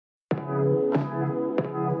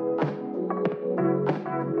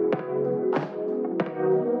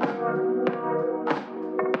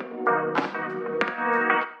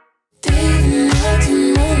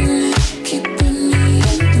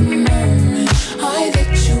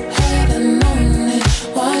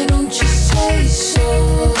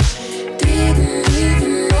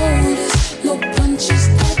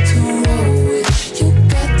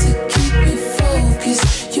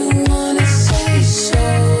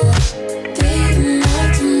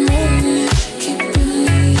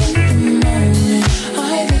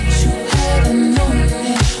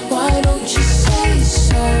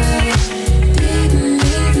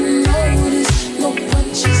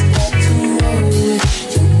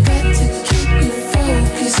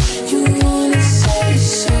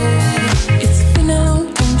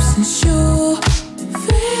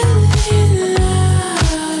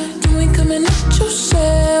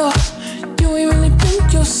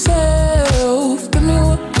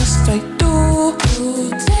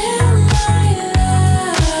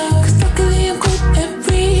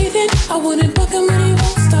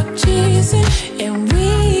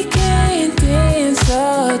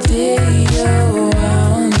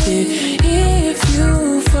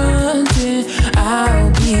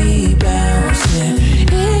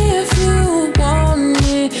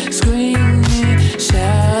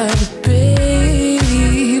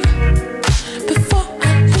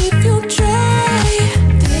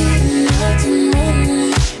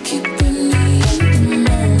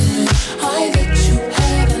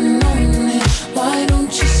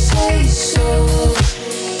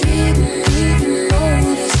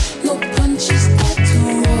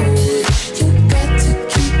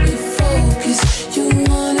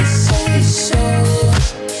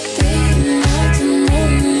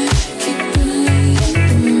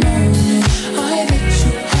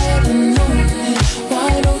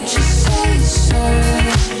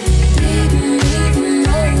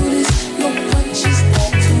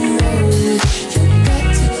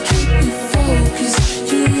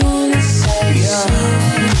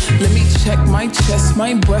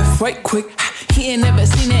right quick. He ain't never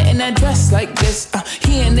seen it in a dress like this.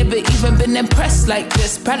 He ain't never even been impressed like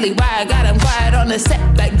this. Probably why I got him quiet on the set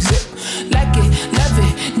like zip. Like it, love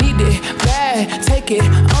it, need it, bad. Take it,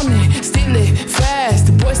 own it, steal it, fast.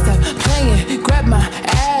 The boy stop playing, grab my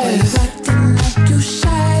ass. Acting like you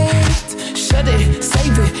shy. Shut it,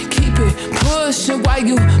 save it, keep it pushing while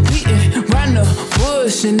you beating round the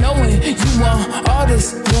bush and knowing you want all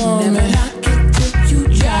this woman. Never knock it till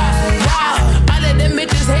you try. Yeah. All of them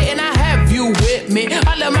bitches hating, I have you with me.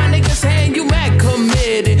 All of my niggas saying you mad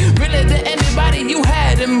committed. Really to anybody, you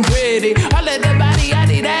had them pretty. All of the body, I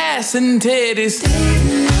need ass and titties. Day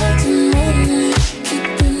and night and morning.